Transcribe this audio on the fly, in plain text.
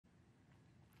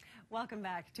Welcome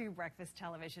back to Breakfast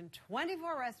Television.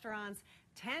 24 restaurants,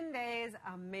 10 days,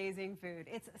 amazing food.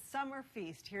 It's Summer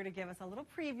Feast. Here to give us a little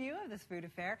preview of this food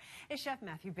affair is Chef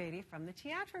Matthew Batey from the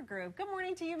Teatro Group. Good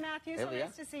morning to you, Matthew. So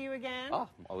nice to see you again. Oh,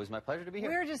 always my pleasure to be here.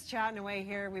 We're just chatting away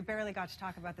here. We barely got to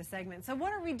talk about the segment. So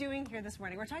what are we doing here this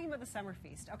morning? We're talking about the Summer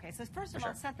Feast. Okay, so first of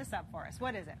all, set this up for us.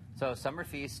 What is it? So Summer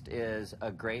Feast is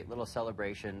a great little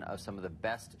celebration of some of the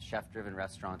best chef-driven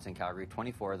restaurants in Calgary,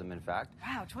 24 of them, in fact.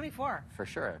 Wow, 24. For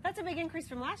sure. That's a big increase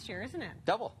from last year, isn't it?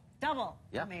 Double. Double.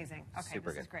 Yeah. Amazing. Okay,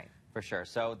 Super this good. is great. For sure.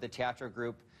 So the Teatro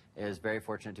Group is very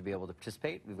fortunate to be able to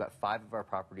participate. We've got 5 of our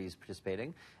properties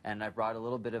participating, and I brought a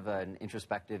little bit of an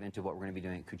introspective into what we're going to be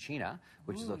doing at Cucina,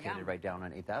 which is located right down on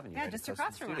 8th Avenue. Yeah, right just across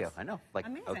across the from studio. us. I know, like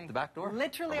amazing. out the back door.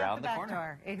 Literally around out the back corner.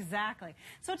 door. Exactly.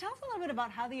 So tell us a little bit about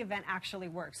how the event actually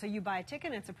works. So you buy a ticket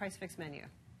and it's a price fixed menu.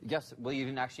 Yes, well, you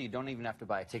don't even have to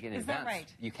buy a ticket in advance. Is that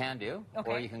right? You can do,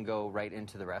 or you can go right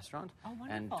into the restaurant. Oh,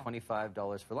 wonderful. And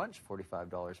 $25 for lunch,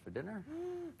 $45 for dinner.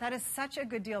 That is such a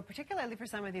good deal, particularly for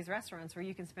some of these restaurants where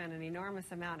you can spend an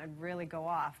enormous amount and really go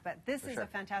off. But this is a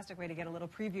fantastic way to get a little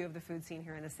preview of the food scene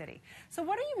here in the city. So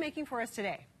what are you making for us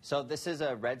today? So this is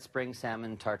a red spring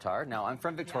salmon tartare. Now, I'm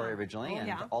from Victoria originally,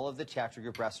 and all of the Teatro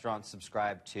Group restaurants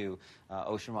subscribe to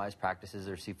ocean-wise practices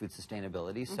or seafood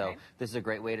sustainability. So this is a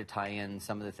great way to tie in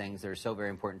some of the things that are so very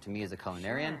important to me as a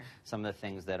culinarian, some of the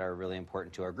things that are really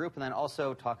important to our group, and then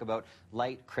also talk about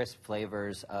light, crisp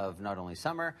flavors of not only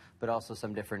summer, but also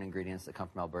some different ingredients that come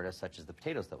from Alberta, such as the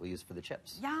potatoes that we use for the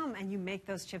chips. Yum, and you make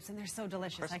those chips, and they're so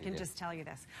delicious. I can just tell you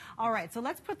this. All right, so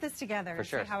let's put this together and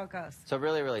see how it goes. So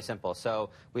really, really simple. So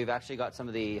we've actually got some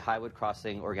of the Highwood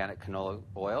Crossing organic canola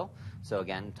oil. So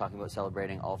again, talking about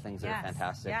celebrating all things that are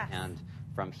fantastic and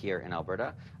from here in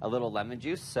Alberta. A little lemon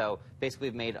juice. So basically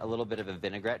we've made a little bit of a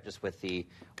vinaigrette just with the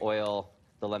oil,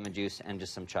 the lemon juice, and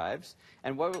just some chives.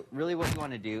 And what we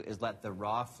want to do is let the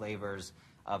raw flavors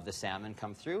of the salmon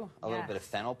come through, a little bit of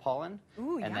fennel pollen,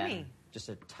 and then just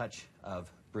a touch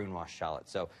of bruine-washed shallot.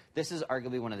 So this is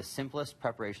arguably one of the simplest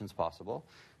preparations possible.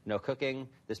 No cooking.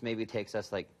 This maybe takes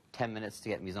us like 10 minutes to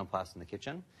get mise en place in the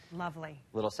kitchen. Lovely.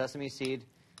 Little sesame seed.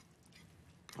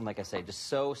 And like I say, just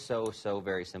so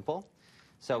very simple.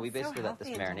 So we basically let this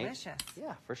marinate. Delicious.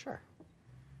 Yeah, for sure.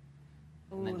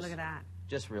 Ooh, look at that.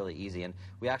 Just really easy. And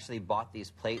we actually bought these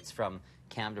plates from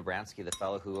Cam Dobransky, the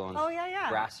fellow who owns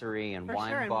Brasserie and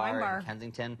Wine Bar in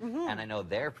Kensington. And I know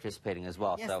they're participating as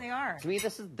well. Yes, so they are. To me,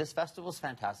 this festival is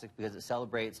fantastic because it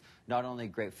celebrates not only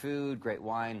great food, great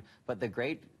wine, but the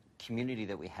great community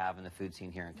that we have in the food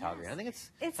scene here in Calgary. I think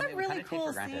it's a really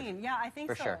cool scene. Yeah, I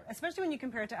think so. Especially when you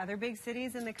compare it to other big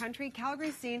cities in the country.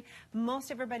 Calgary's scene, most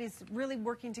everybody's really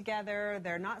working together.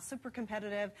 They're not super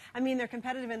competitive. I mean, they're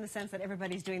competitive in the sense that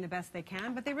everybody's doing the best they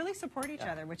can, but they really support each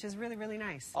other, which is really, really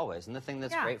nice. Always. And the thing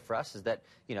that's great for us is that,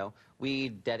 you know, we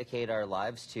dedicate our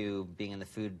lives to being in the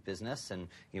food business, and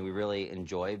you know, we really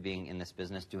enjoy being in this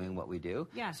business doing what we do.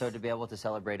 So to be able to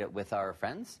celebrate it with our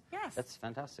friends, that's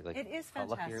fantastic. Like, it is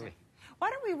fantastic. Why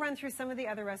don't we run through some of the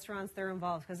other restaurants that are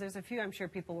involved? Because there's a few I'm sure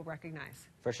people will recognize.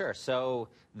 For sure. So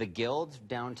the Guild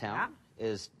downtown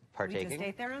is partaking. We just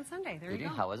ate there on Sunday. There you go.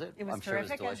 How was it? It was I'm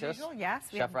terrific, sure it was delicious. as usual. Yes.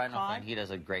 Chef Ryan O'Flynn, he does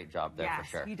a great job there for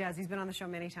sure. Yes, he does. He's been on the show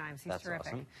many times. He's terrific.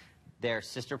 Awesome. Their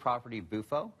sister property,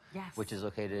 Buffo, which is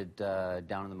located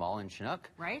down in the mall in Chinook.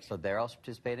 So they're also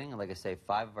participating. And like I say,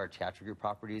 5 of our Teatro Group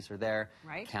properties are there.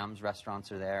 Cam's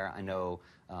restaurants are there. I know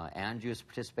Andrew is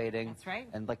participating. That's right.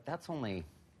 And like that's only,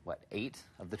 what, 8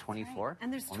 of the 24?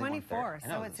 And there's 24,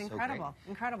 so it's incredible.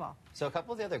 Incredible. So a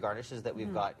couple of the other garnishes that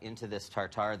we've got into this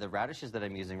tartare, the radishes that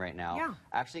I'm using right now,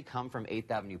 actually come from 8th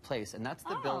Avenue Place. And that's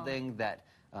the building that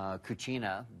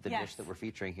Cucina, the dish that we're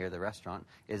featuring here, the restaurant,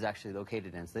 is actually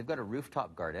located in. So they've got a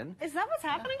rooftop garden. Is that what's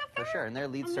happening up there? For sure, and they're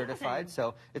LEED certified.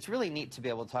 So it's really neat to be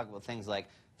able to talk about things like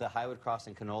the Highwood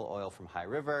Crossing canola oil from High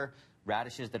River,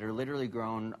 radishes that are literally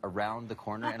grown around the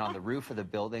corner and on the roof of the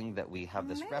building that we have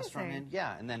this restaurant in.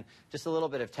 Yeah, and then just a little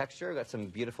bit of texture. We've got some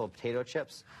beautiful potato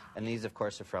chips. And these, of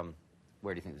course, are from,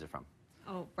 where do you think these are from?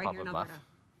 Oh, right here in Alberta.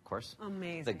 Of course.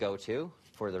 Amazing. The go-to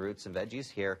for the roots and veggies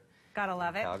here. Gotta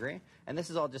love it. Calgary. And this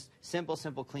is all just simple,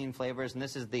 clean flavors. And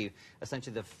this is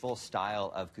essentially the full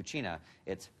style of Cucina.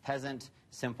 It's peasant,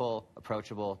 simple,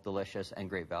 approachable, delicious, and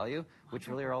great value, which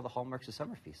really are all the hallmarks of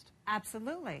Summer Feast.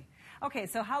 Absolutely. Okay,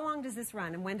 so how long does this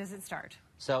run and when does it start?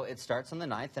 So it starts on the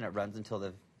 9th and it runs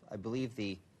until I believe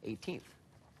the 18th.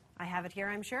 I have it here,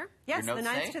 I'm sure. Yes, the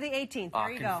 9th to the 18th.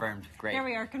 There you go. Confirmed. Great. There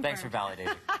we are, confirmed. Thanks for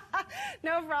validating.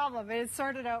 No problem. It's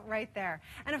sorted out right there.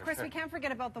 And of course, we can't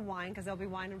forget about the wine, because there'll be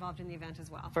wine involved in the event as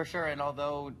well. For sure. And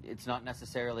although it's not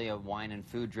necessarily a wine and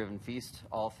food driven feast,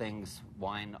 all things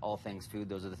wine, all things food,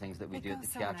 those are the things that we do at the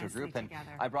Teatro Group. And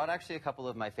I brought actually a couple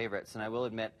of my favorites, and I will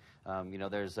admit,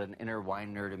 there's an inner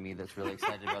wine nerd in me that's really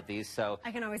excited about these. So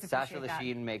I can always appreciate Sasha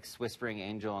Lachine makes Whispering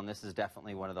Angel, and this is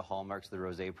definitely one of the hallmarks of the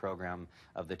rosé program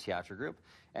of the Teatro Group.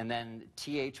 And then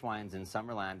TH Wines in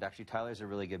Summerland. Actually, Tyler's a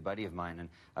really good buddy of mine, and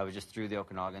I was just through the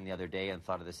Okanagan the other day and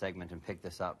thought of the segment and picked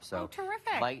this up. So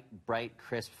terrific. Light, bright,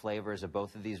 crisp flavors of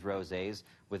both of these rosés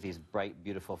with these bright,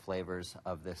 beautiful flavors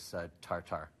of this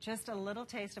tartare. Just a little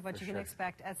taste of what you can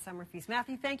expect at Summer Feast.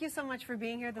 Matthew, thank you so much for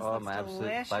being here. This looks my delicious.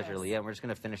 Absolute pleasure, Leah. And we're just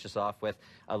going to finish this off with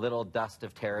a little dust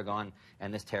of tarragon,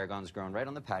 and this tarragon is grown right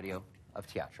on the patio of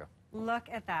Teatro. Look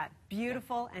at that.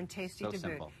 Beautiful and tasty to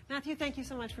simple. boot. Matthew, thank you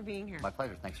so much for being here. My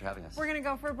pleasure. Thanks for having us. We're going to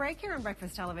go for a break here on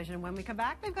Breakfast Television. When we come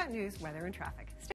back, we've got news, weather, and traffic.